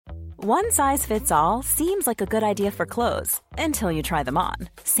One size fits all seems like a good idea for clothes until you try them on.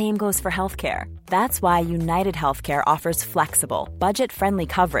 Same goes for healthcare. That's why United Healthcare offers flexible, budget-friendly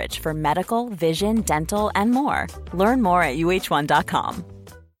coverage for medical, vision, dental, and more. Learn more at uh1.com.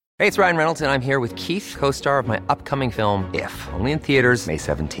 Hey, it's Ryan Reynolds, and I'm here with Keith, co-star of my upcoming film, If, only in theaters May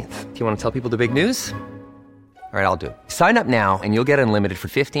 17th. Do you want to tell people the big news? All right, I'll do it. Sign up now and you'll get unlimited for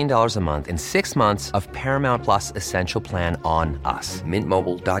 $15 a month and 6 months of Paramount Plus Essential Plan on us.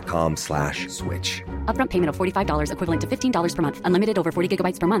 MintMobile.com/switch. Upfront payment of $45 equivalent to $15 per month. Unlimited over 40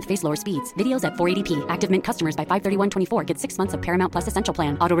 gigabytes per month. Face lower speeds. Videos at 480p. Active Mint customers by 531.24 get 6 months of Paramount Plus Essential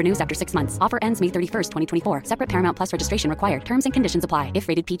Plan. Auto renews after 6 months. Offer ends May 31st, 2024. Separate Paramount Plus registration required. Terms and conditions apply if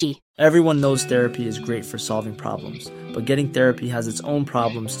rated PG. Everyone knows therapy is great for solving problems, but getting therapy has its own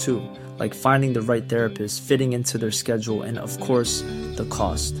problems too, like finding the right therapist, fitting into their schedule, and of course, the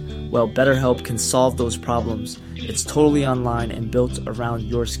cost. Well, BetterHelp can solve those problems. It's totally online and built around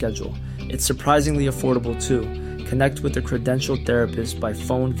your schedule. It's surprisingly affordable too. Connect with a credentialed therapist by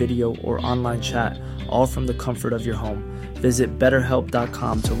phone, video, or online chat, all from the comfort of your home. Visit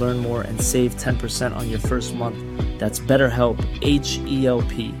BetterHelp.com to learn more and save 10% on your first month. That's BetterHelp,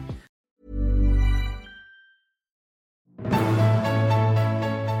 H-E-L-P.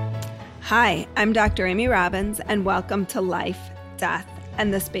 Hi, I'm Dr. Amy Robbins, and welcome to Life, Death,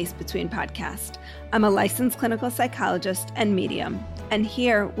 and the Space Between podcast. I'm a licensed clinical psychologist and medium, and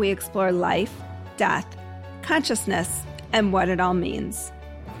here we explore life, death, consciousness, and what it all means.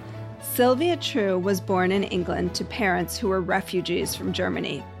 Sylvia True was born in England to parents who were refugees from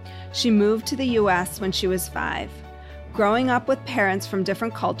Germany. She moved to the U.S. when she was 5. Growing up with parents from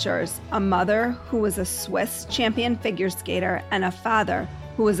different cultures, a mother who was a Swiss champion figure skater, and a father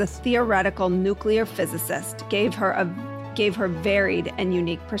who was a theoretical nuclear physicist, gave her varied and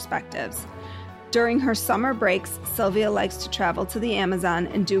unique perspectives. During her summer breaks, Sylvia likes to travel to the Amazon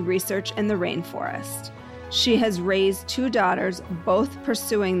and do research in the rainforest. She has raised 2 daughters, both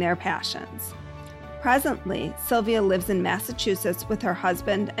pursuing their passions. Presently, Sylvia lives in Massachusetts with her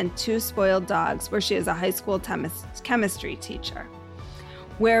husband and 2 spoiled dogs, where she is a high school chemistry teacher.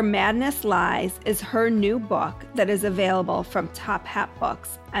 Where Madness Lies is her new book that is available from Top Hat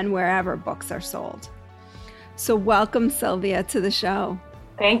Books and wherever books are sold. So welcome, Sylvia, to the show.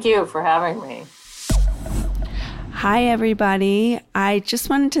 Thank you for having me. Hi, everybody. I just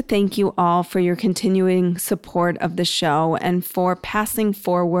wanted to thank you all for your continuing support of the show and for passing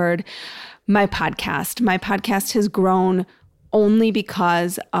forward my podcast. My podcast has grown only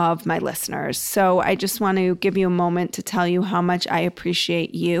because of my listeners. So I just want to give you a moment to tell you how much I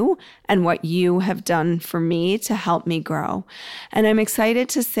appreciate you and what you have done for me to help me grow. And I'm excited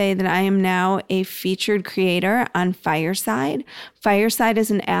to say that I am now a featured creator on Fireside. Fireside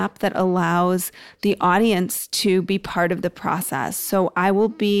is an app that allows the audience to be part of the process. So I will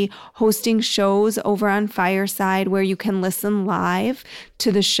be hosting shows over on Fireside where you can listen live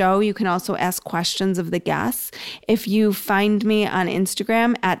to the show. You can also ask questions of the guests. If you find me on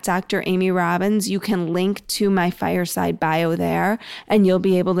Instagram at Dr. Amy Robbins, you can link to my Fireside bio there, and you'll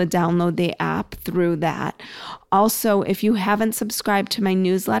be able to download the app through that. Also, if you haven't subscribed to my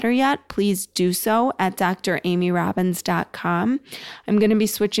newsletter yet, please do so at dramyrobbins.com. I'm going to be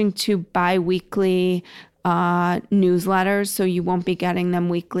switching to bi-weekly newsletters, so you won't be getting them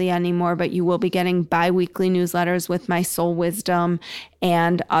weekly anymore, but you will be getting bi-weekly newsletters with my soul wisdom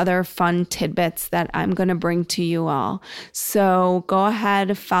and other fun tidbits that I'm going to bring to you all. So go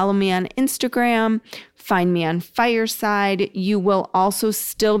ahead, follow me on Instagram, find me on Fireside. You will also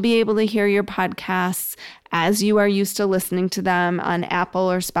still be able to hear your podcasts as you are used to listening to them on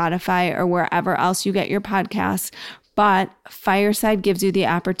Apple or Spotify or wherever else you get your podcasts. But Fireside gives you the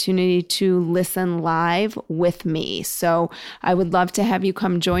opportunity to listen live with me. So I would love to have you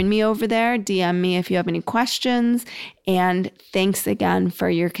come join me over there. DM me if you have any questions. And thanks again for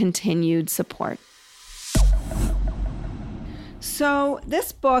your continued support. So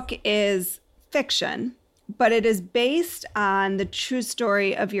this book is fiction, but it is based on the true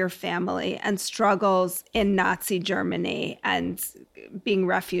story of your family and struggles in Nazi Germany and being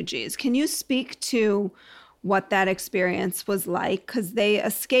refugees. Can you speak to what that experience was like? Because they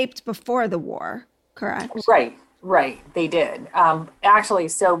escaped before the war, correct? Right. They did. Actually,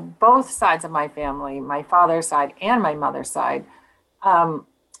 so both sides of my family, my father's side and my mother's side,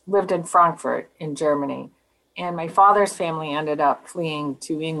 lived in Frankfurt in Germany. And my father's family ended up fleeing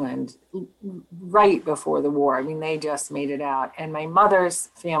to England right before the war. I mean, they just made it out. And my mother's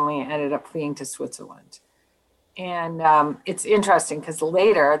family ended up fleeing to Switzerland. And it's interesting because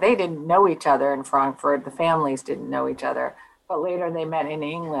later they didn't know each other in Frankfurt. The families didn't know each other. But later they met in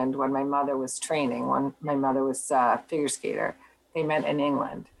England when my mother was training, when my mother was a figure skater. They met in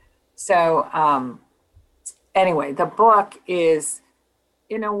England. So anyway, the book is,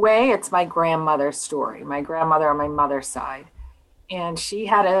 in a way, it's my grandmother's story, my grandmother on my mother's side. And she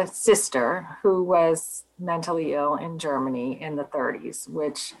had a sister who was mentally ill in Germany in the 30s,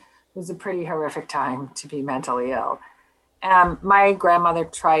 which was a pretty horrific time to be mentally ill. My grandmother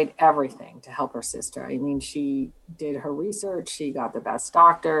tried everything to help her sister. I mean, she did her research. She got the best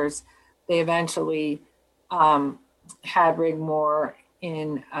doctors. They eventually had Rigmore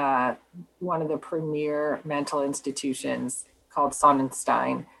in one of the premier mental institutions called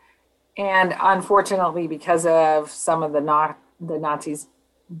Sonnenstein. And unfortunately, because of some of the Nazis'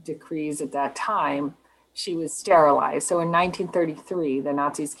 decrees at that time, she was sterilized. So in 1933, the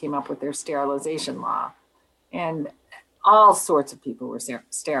Nazis came up with their sterilization law. And all sorts of people were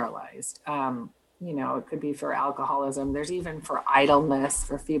sterilized. It could be for alcoholism. There's even for idleness,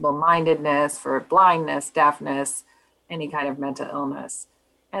 for feeble-mindedness, for blindness, deafness, any kind of mental illness.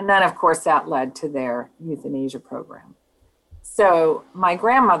 And then, of course, that led to their euthanasia program. So my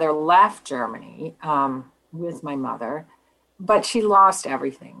grandmother left Germany with my mother, but she lost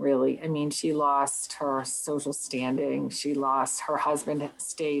everything, really. I mean, she lost her social standing. She lost her husband,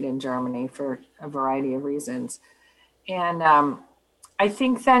 stayed in Germany for a variety of reasons. And I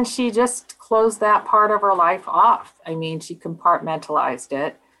think then she just closed that part of her life off. I mean, she compartmentalized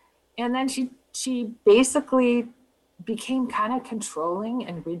it. And then she basically became kind of controlling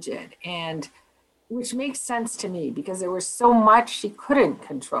and rigid, and which makes sense to me because there was so much she couldn't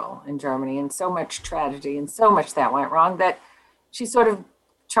control in Germany and so much tragedy and so much that went wrong that she sort of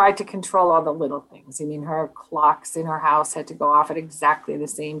tried to control all the little things. I mean, her clocks in her house had to go off at exactly the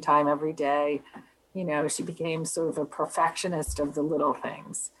same time every day. She became sort of a perfectionist of the little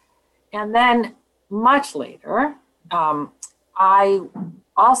things. And then much later, I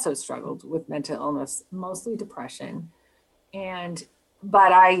also struggled with mental illness, mostly depression.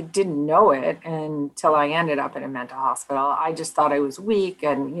 But I didn't know it until I ended up in a mental hospital. I just thought I was weak,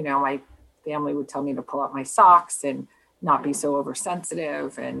 and, my family would tell me to pull up my socks and not be so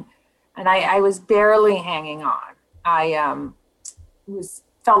oversensitive. And I was barely hanging on. I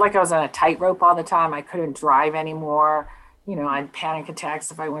felt like I was on a tightrope all the time. I couldn't drive anymore. I had panic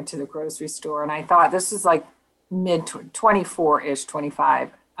attacks if I went to the grocery store. And I thought, this is like mid 24-ish,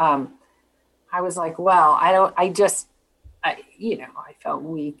 25. I was like, well, I felt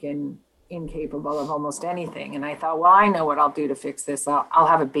weak and incapable of almost anything. And I thought, well, I know what I'll do to fix this. I'll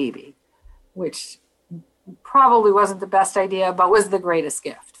have a baby, which probably wasn't the best idea, but was the greatest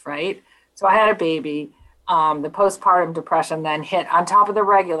gift, right? So I had a baby. The postpartum depression then hit on top of the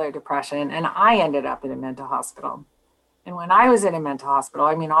regular depression, and I ended up in a mental hospital. And when I was in a mental hospital,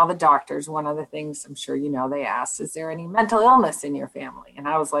 I mean, all the doctors, one of the things I'm sure they asked, is there any mental illness in your family? And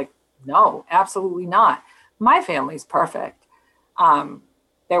I was like, no, absolutely not. My family's perfect.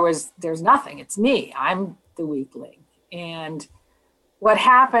 There's nothing. It's me. I'm the weak link. And what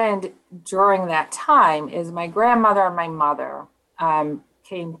happened during that time is my grandmother and my mother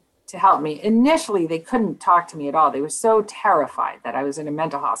came to help me. Initially, they couldn't talk to me at all. They were so terrified that I was in a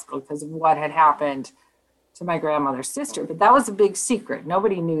mental hospital because of what had happened to my grandmother's sister. But that was a big secret.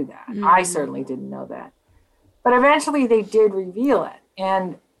 Nobody knew that. Mm-hmm. I certainly didn't know that. But eventually they did reveal it.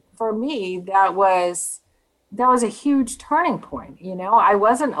 And for me, that was a huge turning point. I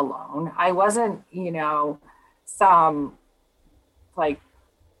wasn't alone. I wasn't, some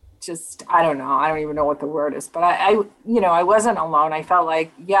just, I don't know. I don't even know what the word is, but I wasn't alone. I felt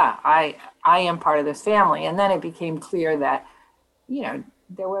like, yeah, I am part of this family. And then it became clear that,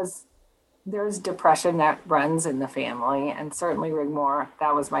 there's depression that runs in the family. And certainly Rigmore,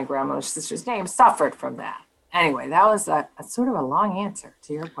 that was my grandmother's sister's name, suffered from that. Anyway, that was a sort of a long answer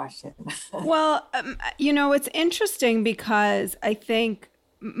to your question. Well, it's interesting because I think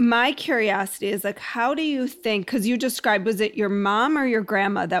my curiosity is like, how do you think, because you described, was it your mom or your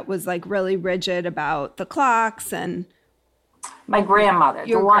grandma that was like really rigid about the clocks? And my grandmother.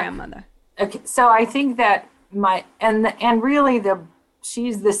 Your grandmother. Okay, so I think that really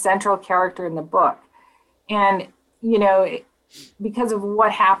she's the central character in the book. And, because of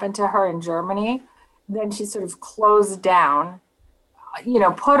what happened to her in Germany, then she sort of closed down,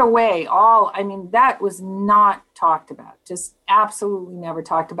 put away that was not talked about, just absolutely never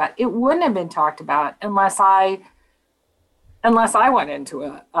talked about. It wouldn't have been talked about unless I went into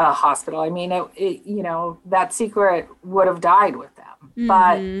a hospital. I mean, that secret would have died with them. Mm-hmm.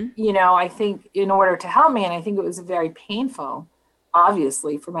 But, I think in order to help me, and I think it was very painful,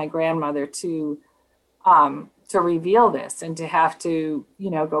 obviously, for my grandmother to reveal this and to have to,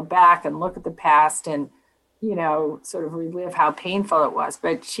 go back and look at the past and sort of relive how painful it was,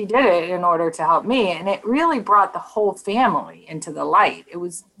 but she did it in order to help me. And it really brought the whole family into the light. It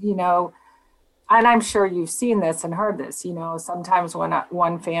was, and I'm sure you've seen this and heard this, sometimes when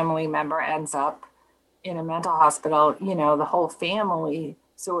one family member ends up in a mental hospital, the whole family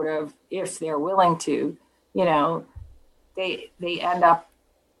sort of, if they're willing to, they end up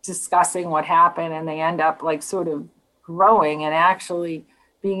discussing what happened, and they end up like sort of growing and actually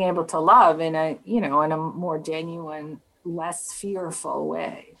being able to love in a more genuine, less fearful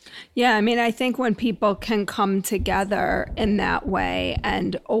way. Yeah, I mean, I think when people can come together in that way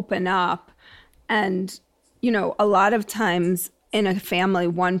and open up, and, a lot of times in a family,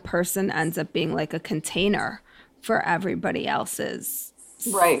 one person ends up being like a container for everybody else's,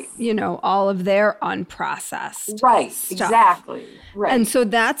 right? All of their unprocessed right stuff. Exactly right. And so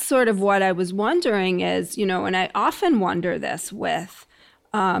that's sort of what I was wondering is, and I often wonder this with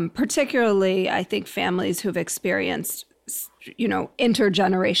particularly, I think, families who've experienced,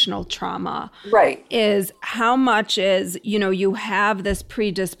 intergenerational trauma, right, is how much is, you have this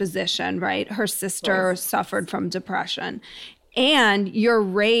predisposition, right? Her sister suffered from depression, and you're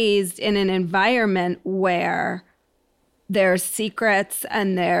raised in an environment where there's secrets,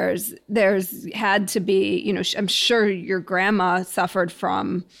 and there's had to be, I'm sure your grandma suffered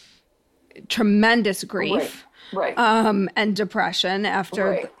from tremendous grief. Right. And depression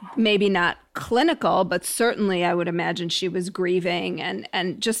after maybe not clinical, but certainly I would imagine she was grieving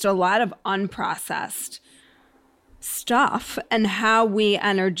and just a lot of unprocessed stuff, and how we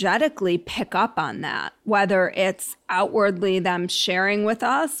energetically pick up on that, whether it's outwardly them sharing with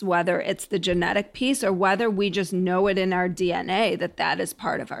us, whether it's the genetic piece, or whether we just know it in our DNA that is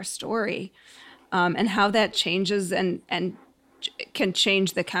part of our story, and how that changes and can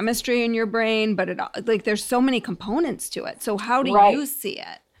change the chemistry in your brain, but there's so many components to it. So how do you see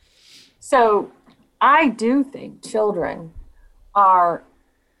it? So I do think children are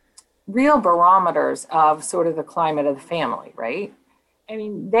real barometers of sort of the climate of the family, right? I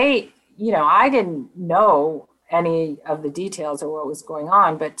mean, I didn't know any of the details of what was going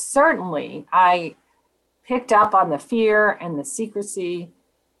on, but certainly I picked up on the fear and the secrecy,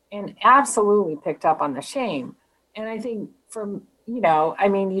 and absolutely picked up on the shame. And I think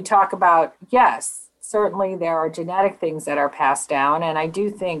you talk about, yes, certainly there are genetic things that are passed down. And I do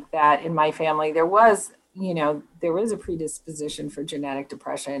think that in my family, there was a predisposition for genetic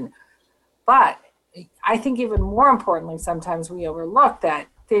depression. But I think even more importantly, sometimes we overlook that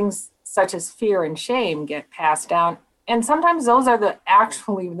things such as fear and shame get passed down. And sometimes those are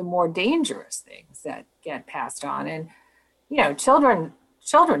actually the more dangerous things that get passed on. And,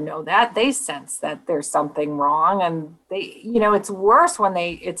 children know that. They sense that there's something wrong, and it's worse when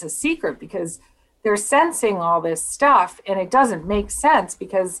it's a secret, because they're sensing all this stuff and it doesn't make sense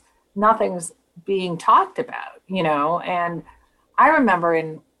because nothing's being talked about, and I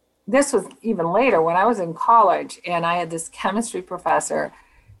remember this was even later when I was in college, and I had this chemistry professor,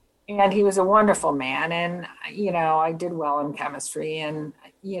 and he was a wonderful man, and, I did well in chemistry. And,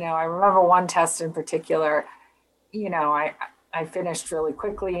 I remember one test in particular, I finished really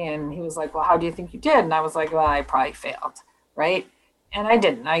quickly, and he was like, well, how do you think you did? And I was like, well, I probably failed, right? And I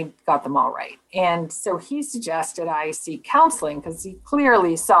didn't. I got them all right. And so he suggested I seek counseling, because he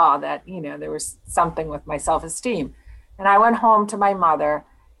clearly saw that, there was something with my self-esteem. And I went home to my mother,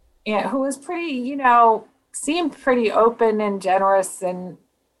 who was pretty, seemed pretty open and generous and,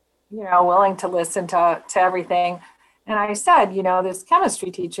 willing to listen to everything. And I said, this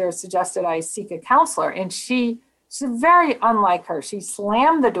chemistry teacher suggested I seek a counselor. And she's very unlike her. She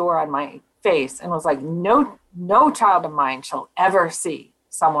slammed the door on my face and was like, no child of mine shall ever see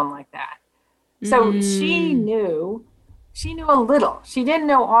someone like that. So she knew a little. She didn't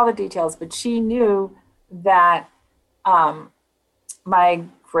know all the details, but she knew that my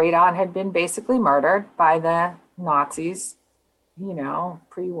great aunt had been basically murdered by the Nazis,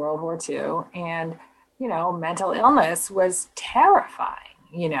 pre-World War II. And, mental illness was terrifying.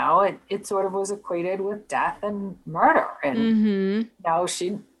 It sort of was equated with death and murder. And,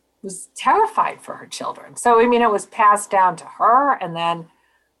 she was terrified for her children. So, it was passed down to her. And then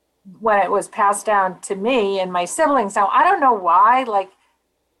when it was passed down to me and my siblings, now I don't know why,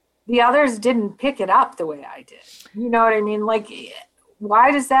 the others didn't pick it up the way I did. You know what I mean?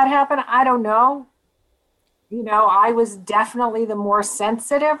 Why does that happen? I don't know. I was definitely the more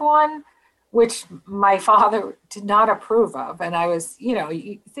sensitive one, which my father did not approve of. And I was,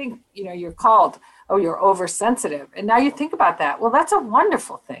 you think, you're called, oh, you're oversensitive. And now you think about that. Well, that's a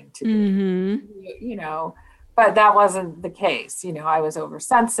wonderful thing to do, but that wasn't the case. I was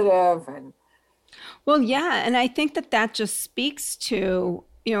oversensitive. And well, yeah. And I think that just speaks to,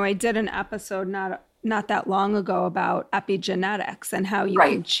 I did an episode not not that long ago about epigenetics and how you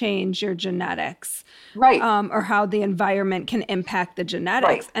can change your genetics, or how the environment can impact the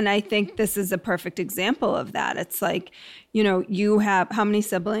genetics. And I think this is a perfect example of that. It's like, you have how many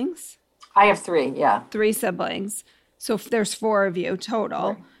siblings? I have 3, yeah. 3 siblings. So if there's 4 of you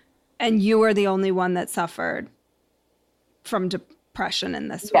total, and you are the only one that suffered from depression in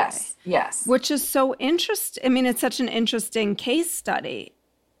this way. Yes. Which is so interesting. I mean, it's such an interesting case study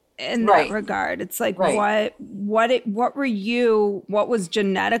in that regard. It's like, what was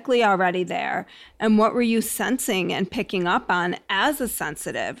genetically already there, and what were you sensing and picking up on as a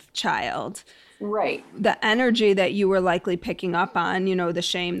sensitive child? Right. The energy that you were likely picking up on, the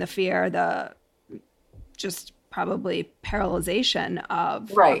shame, the fear, the just probably paralyzation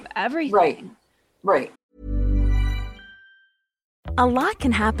of everything. Right. A lot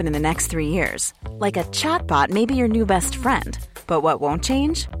can happen in the next 3 years. Like a chatbot may be your new best friend. But what won't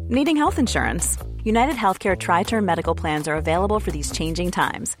change? Needing health insurance. United Healthcare Tri-Term Medical Plans are available for these changing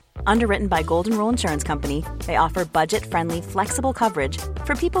times. Underwritten by Golden Rule Insurance Company, they offer budget-friendly, flexible coverage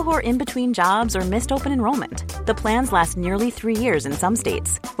for people who are in between jobs or missed open enrollment. The plans last nearly 3 years in some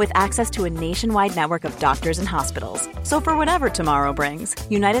states, with access to a nationwide network of doctors and hospitals. So for whatever tomorrow brings,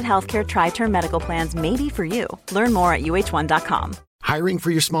 United Healthcare Tri-Term Medical Plans may be for you. Learn more at uh1.com. Hiring for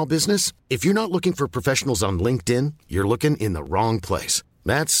your small business? If you're not looking for professionals on LinkedIn, you're looking in the wrong place.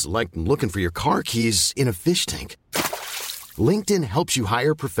 That's like looking for your car keys in a fish tank. LinkedIn helps you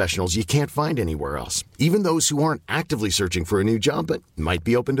hire professionals you can't find anywhere else, even those who aren't actively searching for a new job but might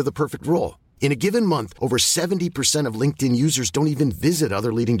be open to the perfect role. In a given month, over 70% of LinkedIn users don't even visit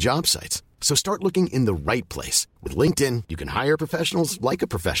other leading job sites. So start looking in the right place. With LinkedIn, you can hire professionals like a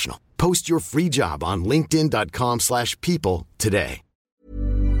professional. Post your free job on linkedin.com/people today.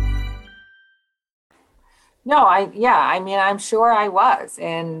 No, I'm sure I was.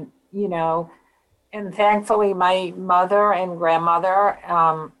 And, and thankfully my mother and grandmother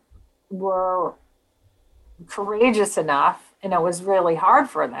were courageous enough, and it was really hard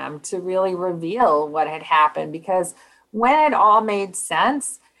for them to really reveal what had happened, because when it all made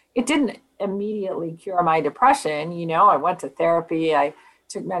sense, it didn't immediately cure my depression. I went to therapy, I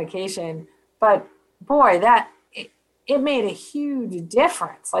took medication, but boy, it made a huge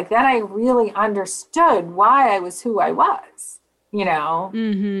difference. Like that, I really understood why I was who I was,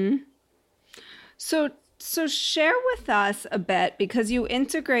 Mm-hmm. So share with us a bit, because you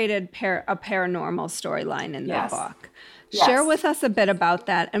integrated a paranormal storyline in the book. Yes. Share with us a bit about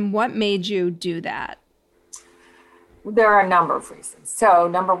that and what made you do that. There are a number of reasons. So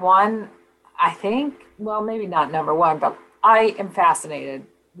number one, I think, well, maybe not number one, but I am fascinated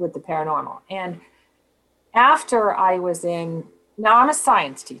with the paranormal. And after I was now I'm a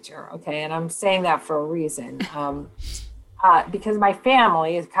science teacher, okay, and I'm saying that for a reason, because my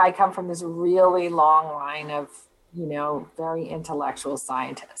family, I come from this really long line of, very intellectual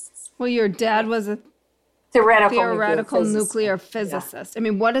scientists. Well, your dad was a theoretical nuclear physicist. Yeah. I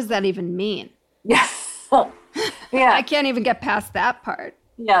mean, what does that even mean? Yeah. Yeah. I can't even get past that part.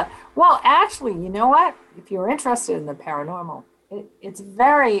 Yeah. Well, actually, you know what? If you're interested in the paranormal, it's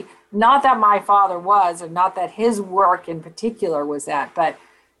very, not that my father was, or not that his work in particular was that, but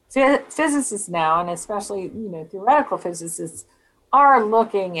physicists now, and especially, theoretical physicists, are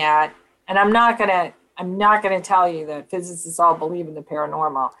looking at, and I'm not gonna tell you that physicists all believe in the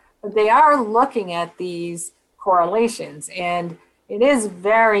paranormal, but they are looking at these correlations, and it is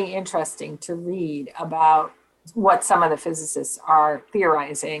very interesting to read about what some of the physicists are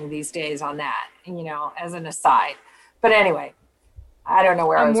theorizing these days on that, as an aside. But anyway, I don't know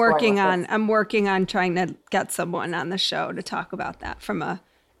where I'm working on trying to get someone on the show to talk about that from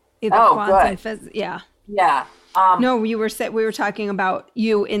either quantum physics. Yeah. Yeah. No, we were talking about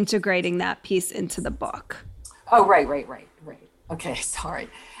you integrating that piece into the book. Oh, right. Okay, sorry.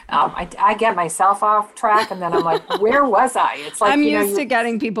 I get myself off track, and then I'm like, where was I? It's like I'm used to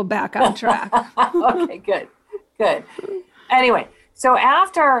getting people back on track. Okay, good. Anyway, so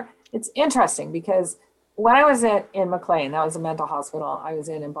it's interesting because when I was in McLean, that was a mental hospital I was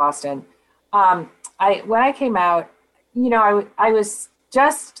in Boston. When I came out,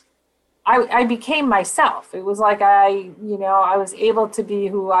 I became myself. It was like I was able to be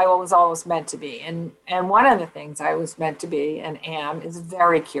who I was always meant to be. And one of the things I was meant to be and am is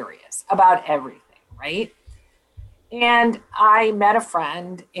very curious about everything, right? And I met a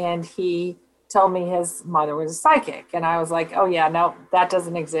friend, and he told me his mother was a psychic. And I was like, oh yeah, no, that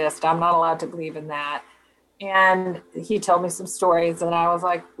doesn't exist. I'm not allowed to believe in that. And he told me some stories, and I was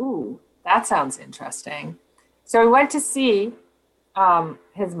like, ooh, that sounds interesting. So we went to see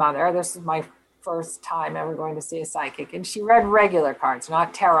his mother. This is my first time ever going to see a psychic. And she read regular cards,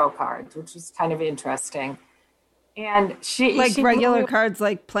 not tarot cards, which was kind of interesting. And she regular cards,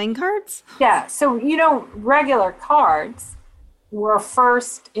 like playing cards? Yeah. So, regular cards were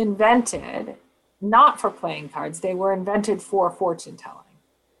first invented not for playing cards. They were invented for fortune telling.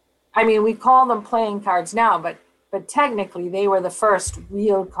 I mean, we call them playing cards now, but technically they were the first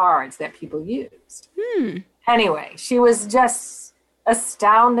real cards that people used. Anyway, she was just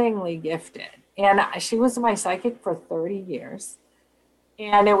astoundingly gifted. And she was my psychic for 30 years.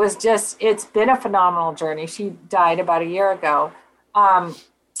 And it's been a phenomenal journey. She died about a year ago.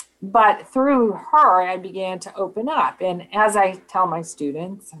 But through her, I began to open up. And as I tell my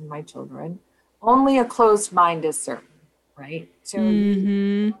students and my children, only a closed mind is certain, right? So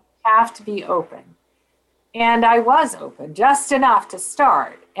you have to be open. And I was open, just enough to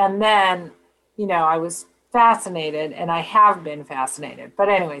start. And then, I was fascinated, and I have been fascinated. But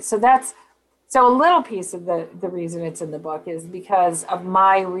anyway, so a little piece of the reason it's in the book is because of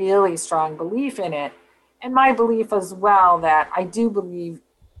my really strong belief in it. And my belief as well that I do believe,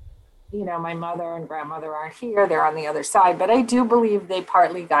 my mother and grandmother aren't here, they're on the other side, but I do believe they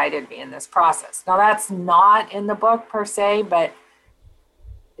partly guided me in this process. Now, that's not in the book per se, but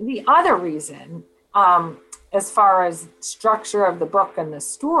the other reason, as far as structure of the book and the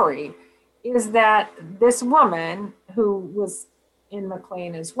story, is that this woman who was in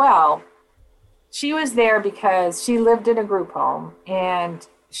McLean as well, she was there because she lived in a group home and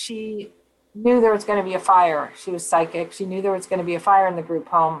she knew there was going to be a fire. She was psychic. She knew there was going to be a fire in the group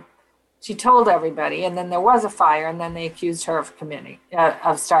home. She told everybody, and then there was a fire, and then they accused her of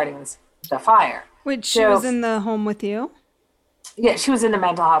starting the fire. Wait, she was in the home with you? Yeah, she was in the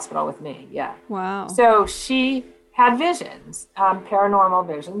mental hospital with me, yeah. Wow. So she had visions, paranormal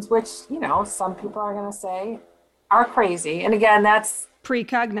visions, which, some people are going to say are crazy. And again, that's...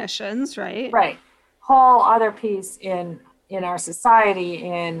 precognitions, right? Right. Whole other piece in our society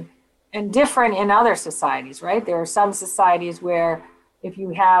and different in other societies, right? There are some societies where if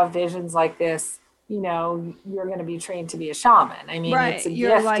you have visions like this, you're going to be trained to be a shaman. I mean, right. It's a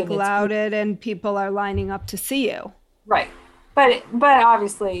you're gift like lauded and people are lining up to see you. Right. But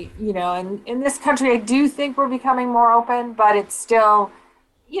obviously, in this country, I do think we're becoming more open, but it's still,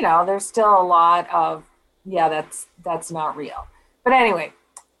 there's still a lot of, that's not real. But anyway,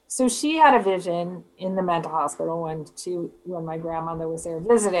 so she had a vision in the mental hospital when my grandmother was there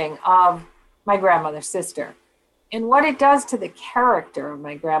visiting, of my grandmother's sister. And what it does to the character of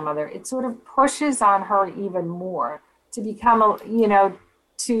my grandmother, it sort of pushes on her even more to become,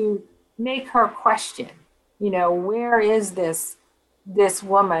 to make her question, where is this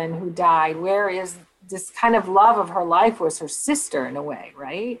woman who died? Where is this kind of love of her life was her sister in a way,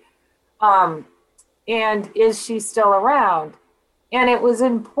 right? And is she still around? And it was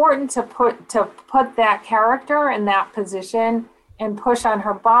important to put that character in that position and push on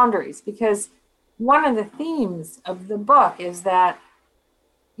her boundaries, because one of the themes of the book is that,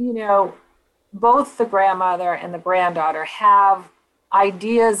 both the grandmother and the granddaughter have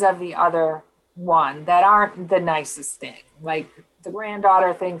ideas of the other one that aren't the nicest thing. Like the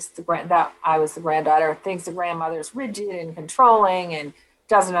granddaughter thinks that I was the granddaughter, thinks the grandmother's rigid and controlling and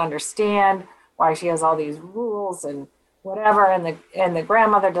doesn't understand why she has all these rules and whatever. And the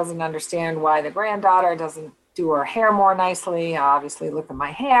grandmother doesn't understand why the granddaughter doesn't do her hair more nicely. Obviously, look at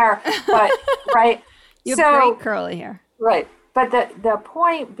my hair, but right. You have great curly hair. Right. But the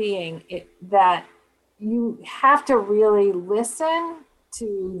point being that you have to really listen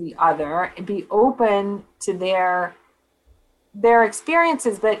to the other and be open to their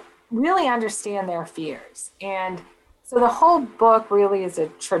experiences, but really understand their fears. And so the whole book really is a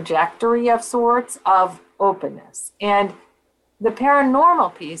trajectory of sorts of openness. And the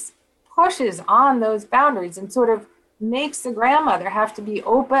paranormal piece pushes on those boundaries and sort of makes the grandmother have to be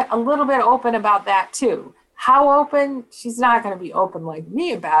open, a little bit open about that too. How open? She's not going to be open like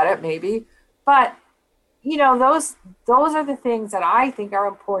me about it, maybe. But, those are the things that I think are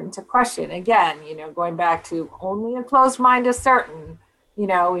important to question. Again, going back to only a closed mind is certain.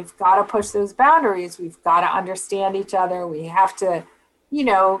 We've got to push those boundaries. We've got to understand each other. We have to,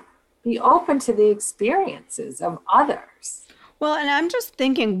 be open to the experiences of others. Well, and I'm just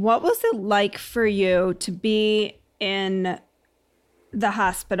thinking, what was it like for you to be in the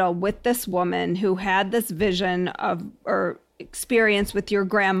hospital with this woman who had this vision of or experience with your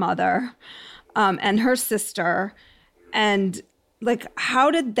grandmother and her sister, and like,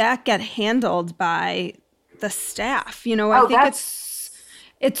 how did that get handled by the staff? I think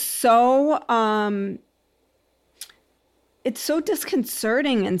it's so it's so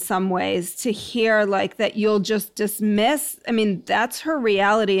disconcerting in some ways to hear like that you'll just dismiss. I mean, that's her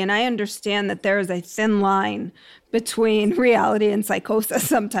reality. And I understand that there is a thin line between reality and psychosis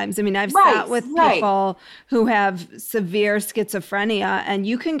sometimes. I mean, I've sat with people who have severe schizophrenia, and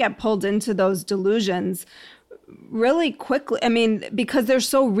you can get pulled into those delusions really quickly. I mean, because they're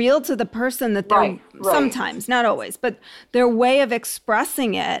so real to the person that they're sometimes, not always, but their way of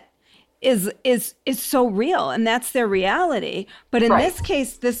expressing it is so real, and that's their reality. But in this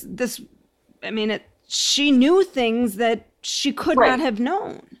case, this I mean, she knew things that she could not have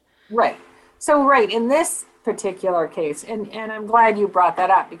known. Right. So in this particular case, and I'm glad you brought that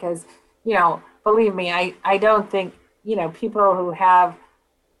up, because, you know, believe me, I don't think, you know, people who have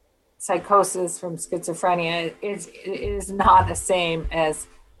psychosis from schizophrenia is not the same as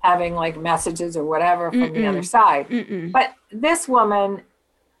having like messages or whatever from the other side. But this woman,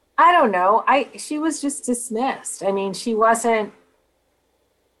 I don't know, she was just dismissed. I mean, she wasn't,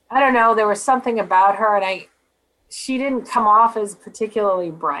 I don't know, there was something about her, and she didn't come off as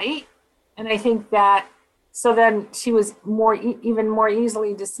particularly bright. And I think that, so then she was even more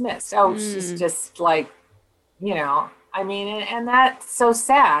easily dismissed. Oh, she's just like, you know, I mean, and that's so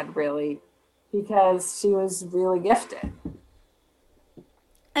sad, really, because she was really gifted.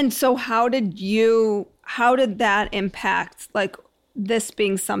 And so how did that impact, like, this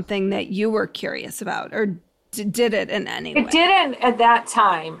being something that you were curious about, or did it in any way? It didn't at that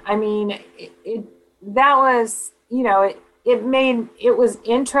time. I mean, that was, you know, it was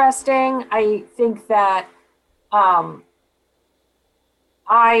interesting. I think that I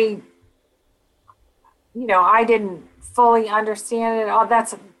didn't fully understand it all.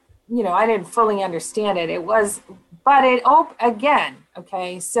 That's, you know, I didn't fully understand it. Again,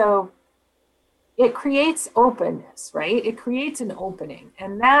 okay, so it creates openness, right? It creates an opening,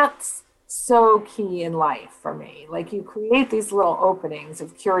 and that's so key in life for me. Like, you create these little openings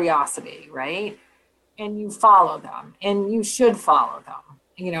of curiosity, right? And you follow them, and you should follow them.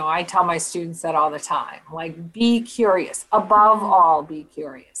 You know, I tell my students that all the time, like, be curious. Above all, be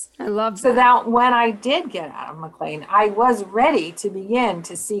curious. I love that. So that when I did get out of McLean, I was ready to begin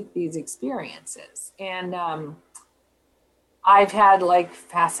to seek these experiences. And I've had like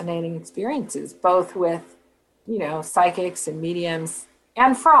fascinating experiences, both with, you know, psychics and mediums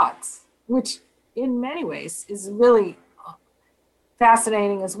and frauds, which in many ways is really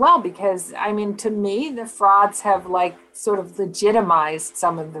fascinating as well, because I mean, to me, the frauds have like sort of legitimized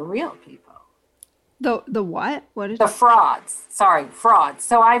some of the real people. The what? What is the frauds? Sorry, frauds.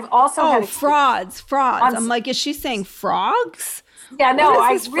 So I've also had frauds. I'm like, is she saying frogs? Yeah, no,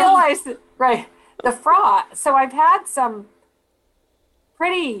 I realized that, right. The fraud. So I've had some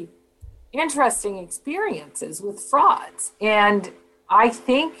pretty interesting experiences with frauds, and I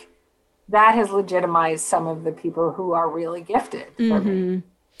think that has legitimized some of the people who are really gifted for me.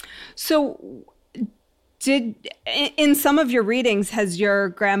 So in some of your readings, has your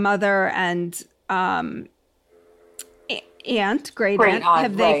grandmother and great aunt,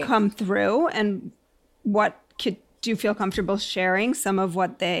 have they come through? And do you feel comfortable sharing some of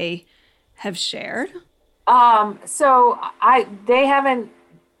what they have shared? So they haven't.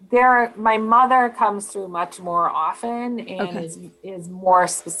 My mother comes through much more often and is more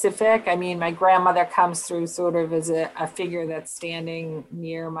specific. I mean, my grandmother comes through sort of as a figure that's standing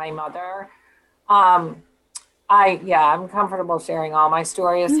near my mother. I'm comfortable sharing all my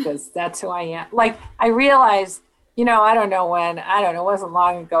stories because that's who I am. Like, I realized, you know, it wasn't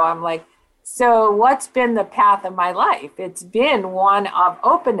long ago. I'm like, so what's been the path of my life? It's been one of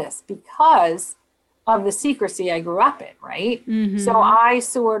openness because of the secrecy I grew up in, right? So I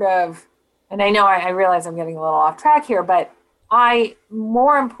sort of, and I know I realize I'm getting a little off track here, but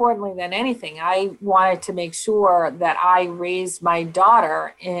more importantly than anything, I wanted to make sure that I raised my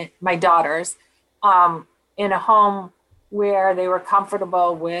daughters in a home where they were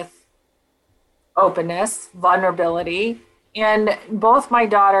comfortable with openness, vulnerability, and both my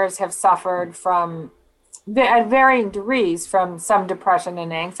daughters have suffered from, at varying degrees, from some depression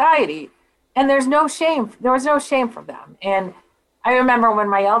and anxiety. And there was no shame for them. And I remember when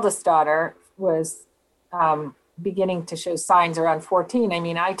my eldest daughter was beginning to show signs around 14, I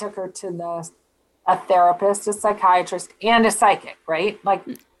mean, I took her to a therapist, a psychiatrist, and a psychic, right? Like,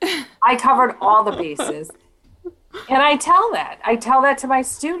 I covered all the bases. And I tell that to my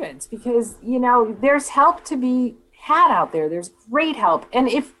students because, you know, there's help to be had out there. There's great help. And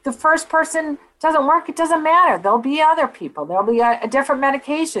if the first person doesn't work, it doesn't matter. There'll be other people. There'll be a different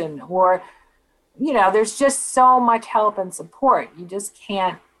medication, or, you know, there's just so much help and support. You just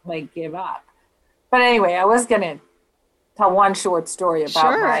can't like give up. But anyway, I was going to tell one short story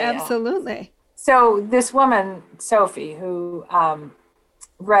about absolutely. So this woman, Sophie, who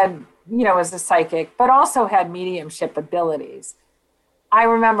read, was a psychic, but also had mediumship abilities. I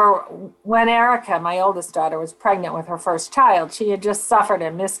remember when Erica, my oldest daughter, was pregnant with her first child, she had just suffered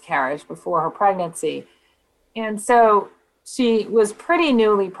a miscarriage before her pregnancy. And so she was pretty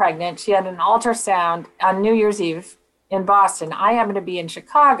newly pregnant. She had an ultrasound on New Year's Eve in Boston. I happened to be in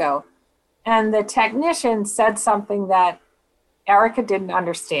Chicago. And the technician said something that Erica didn't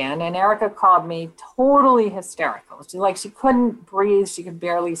understand. And Erica called me totally hysterical. She couldn't breathe. She could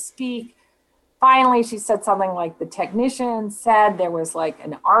barely speak. Finally, she said something like, the technician said there was like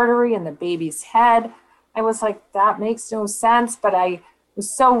an artery in the baby's head. I was like, that makes no sense. But I was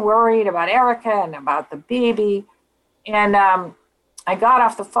so worried about Erica and about the baby. And I got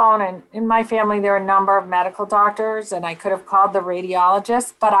off the phone, and in my family, there are a number of medical doctors, and I could have called the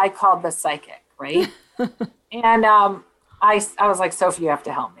radiologist, but I called the psychic, right? And I was like, Sophie, you have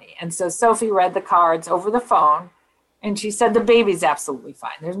to help me. And so Sophie read the cards over the phone, and she said, the baby's absolutely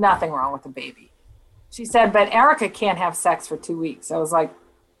fine. There's nothing wrong with the baby. She said, but Erica can't have sex for 2 weeks. I was like,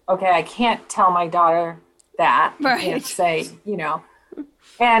 okay, I can't tell my daughter that. Right. I can't say,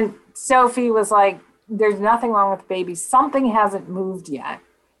 And Sophie was like, there's nothing wrong with the baby. Something hasn't moved yet.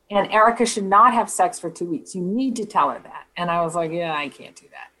 And Erica should not have sex for 2 weeks. You need to tell her that. And I was like, yeah, I can't do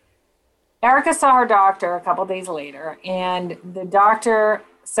that. Erica saw her doctor a couple days later, and the doctor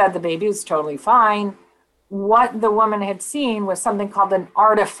said the baby was totally fine. What the woman had seen was something called an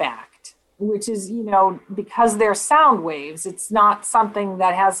artifact, which is, because they're sound waves, it's not something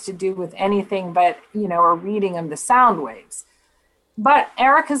that has to do with anything but, a reading of the sound waves. But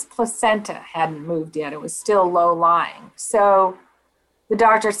Erica's placenta hadn't moved yet. It was still low lying. So the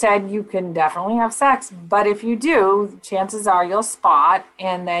doctor said, you can definitely have sex, but if you do, chances are you'll spot,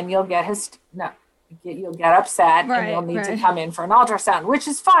 and then you'll get you'll get upset, and you'll need to come in for an ultrasound, which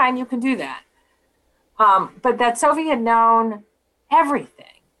is fine. You can do that. But that Sophie had known everything.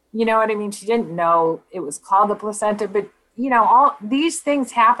 You know what I mean? She didn't know it was called the placenta, but all these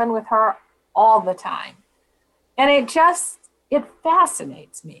things happen with her all the time. And it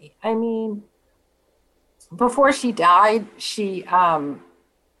fascinates me. I mean, before she died, she had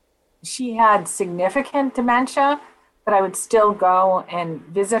significant dementia, but I would still go and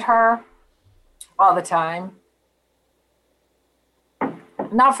visit her all the time.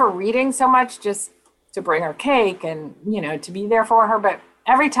 Not for reading so much, just to bring her cake and, to be there for her. But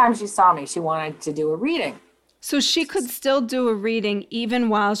every time she saw me, she wanted to do a reading. So she could still do a reading even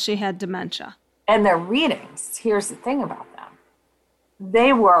while she had dementia. And their readings, here's the thing about them.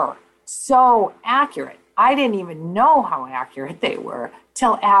 They were so accurate. I didn't even know how accurate they were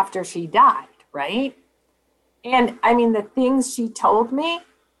till after she died, right? And I mean, the things she told me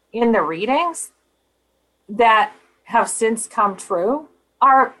in the readings that have since come true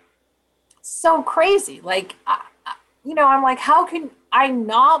are so crazy. Like, I'm like, how can I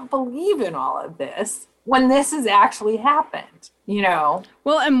not believe in all of this when this has actually happened,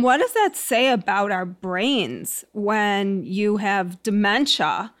 Well, and what does that say about our brains when you have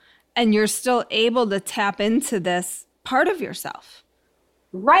dementia and you're still able to tap into this part of yourself?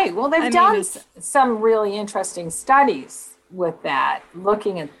 Right. Well, they've done some really interesting studies with that,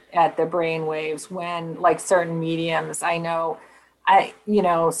 looking at the brain waves when, like, certain mediums, certain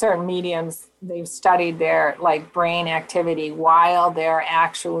mediums, they've studied their, like, brain activity while they're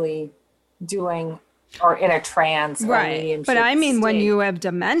actually doing or in a trance or mediumship But I mean, state. when you have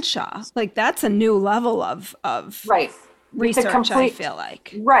dementia, like, that's a new level of research, I feel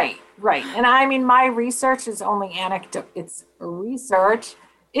like. Right. And I mean, my research is only anecdote. It's research.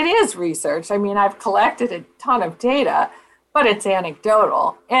 It is research. I mean, I've collected a ton of data, but it's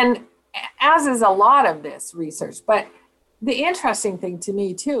anecdotal. And as is a lot of this research. But the interesting thing to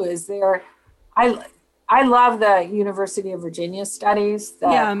me, too, is I love the University of Virginia studies.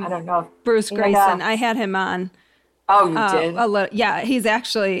 I don't know. Bruce Grayson. I had him on. Oh, you did? Yeah, he's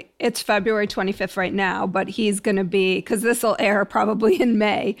actually, it's February 25th right now, but he's going to be, because this will air probably in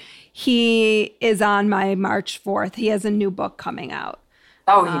May, he is on my March 4th. He has a new book coming out.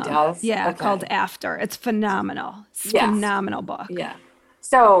 Oh, he does? Yeah, okay. Called After. It's phenomenal. It's a phenomenal book. Yeah.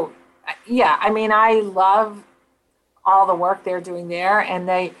 So, I mean, I love all the work they're doing there, and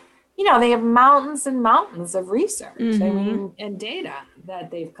they have mountains and mountains of research, Mm-hmm. I mean, and data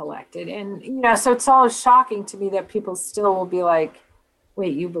that they've collected. And, so it's always shocking to me that people still will be like,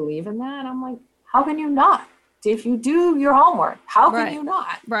 wait, you believe in that? I'm like, how can you not? If you do your homework, how can you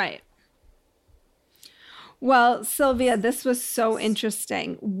not? Right. Well, Sylvia, this was so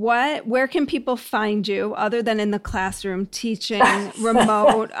interesting. Where can people find you other than in the classroom teaching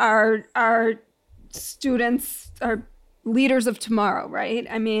remote? Our students are leaders of tomorrow, right?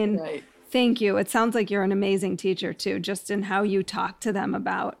 I mean, Thank you. It sounds like you're an amazing teacher too, just in how you talk to them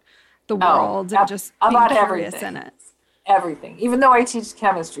about the world and just about being curious everything. in it. Everything. Even though I teach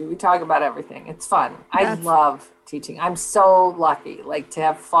chemistry, we talk about everything. It's fun. I love teaching. I'm so lucky, like, to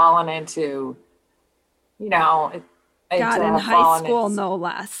have fallen into, God, in high school, no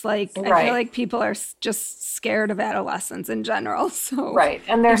less. Like, right. I feel like people are just scared of adolescents in general. So right,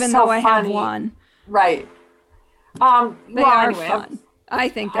 and they're even so though funny. I have one, right? They are fun. I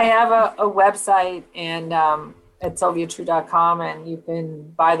think I have a website and at sylviatrue.com, and you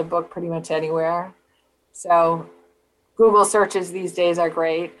can buy the book pretty much anywhere. So Google searches these days are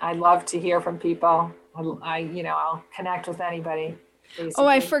great. I love to hear from people. I'll connect with anybody. Basically. Oh,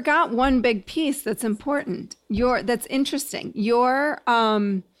 I forgot one big piece that's important. That's interesting. Your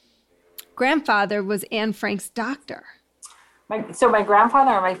grandfather was Anne Frank's doctor. My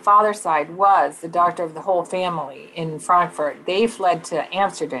grandfather on my father's side was the doctor of the whole family in Frankfurt. They fled to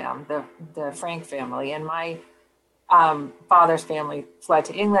Amsterdam, the Frank family, and my father's family fled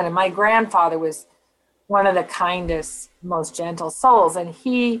to England. And my grandfather was one of the kindest, most gentle souls, and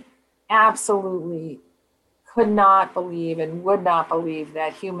he absolutely could not believe and would not believe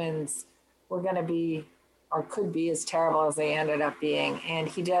that humans were going to be or could be as terrible as they ended up being. And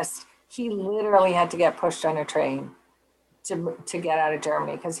he literally had to get pushed on a train to get out of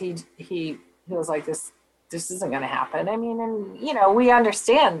Germany, because he was like, this isn't going to happen. I mean, and we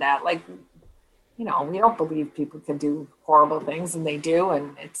understand that, like, we don't believe people can do horrible things, and they do,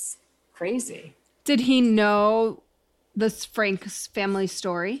 and it's crazy. Did he know this Frank's family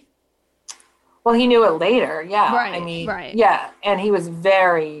story? Well, he knew it later. Yeah. Right. I mean, right. Yeah. And he was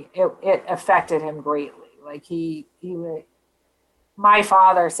it affected him greatly. Like my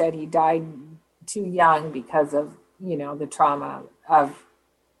father said he died too young because of, the trauma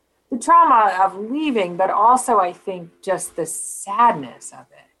of leaving, but also I think just the sadness of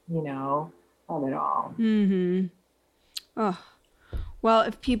it, of it all. Mm-hmm. Oh, well,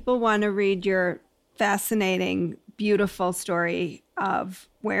 if people want to read your fascinating, beautiful story of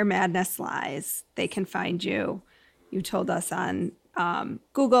where madness lies, they can find you. You told us on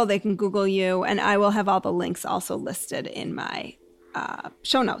Google. They can Google you, and I will have all the links also listed in my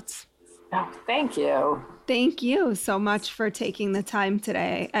show notes. Oh, thank you. Thank you so much for taking the time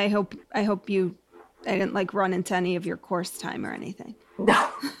today. I hope I didn't run into any of your course time or anything. No.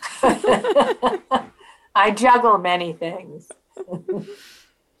 I juggle many things.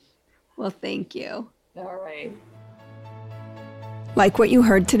 Well, thank you. All right. Like what you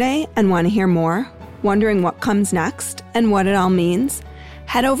heard today and want to hear more? Wondering what comes next and what it all means?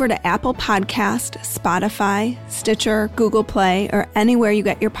 Head over to Apple Podcast, Spotify, Stitcher, Google Play, or anywhere you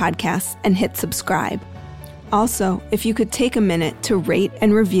get your podcasts and hit subscribe. Also, if you could take a minute to rate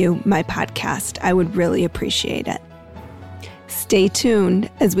and review my podcast, I would really appreciate it. Stay tuned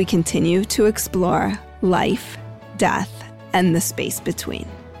as we continue to explore life, death, and the space between.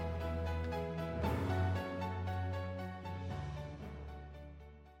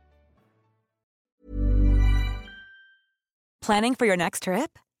 Planning for your next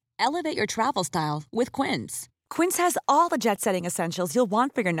trip? Elevate your travel style with Quince. Quince has all the jet-setting essentials you'll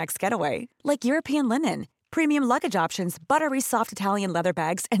want for your next getaway, like European linen, premium luggage options, buttery soft Italian leather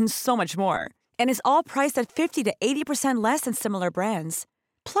bags, and so much more. And is all priced at 50 to 80% less than similar brands.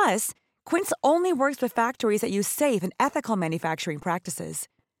 Plus, Quince only works with factories that use safe and ethical manufacturing practices.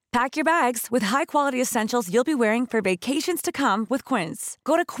 Pack your bags with high-quality essentials you'll be wearing for vacations to come with Quince.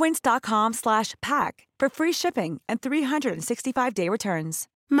 Go to quince.com/pack for free shipping and 365-day returns.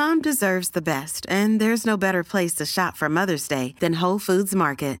 Mom deserves the best, and there's no better place to shop for Mother's Day than Whole Foods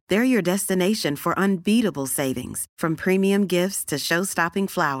Market. They're your destination for unbeatable savings, from premium gifts to show-stopping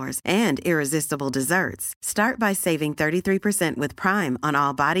flowers and irresistible desserts. Start by saving 33% with Prime on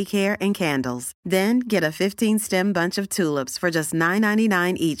all body care and candles. Then get a 15-stem bunch of tulips for just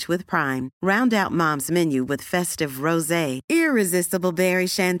 $9.99 each with Prime. Round out Mom's menu with festive rosé, irresistible berry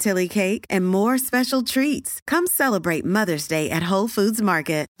chantilly cake, and more special treats. Come celebrate Mother's Day at Whole Foods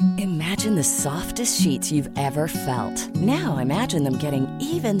Market. Imagine the softest sheets you've ever felt. Now imagine them getting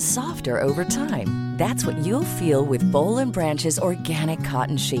even softer over time. That's what you'll feel with Boll & Branch's organic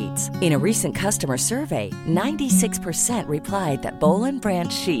cotton sheets. In a recent customer survey, 96% replied that Boll &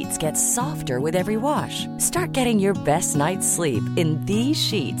 Branch sheets get softer with every wash. Start getting your best night's sleep in these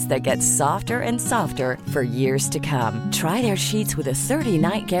sheets that get softer and softer for years to come. Try their sheets with a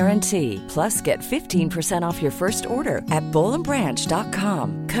 30-night guarantee. Plus, get 15% off your first order at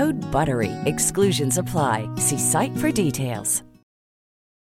bollandbranch.com. Code BUTTERY. Exclusions apply. See site for details.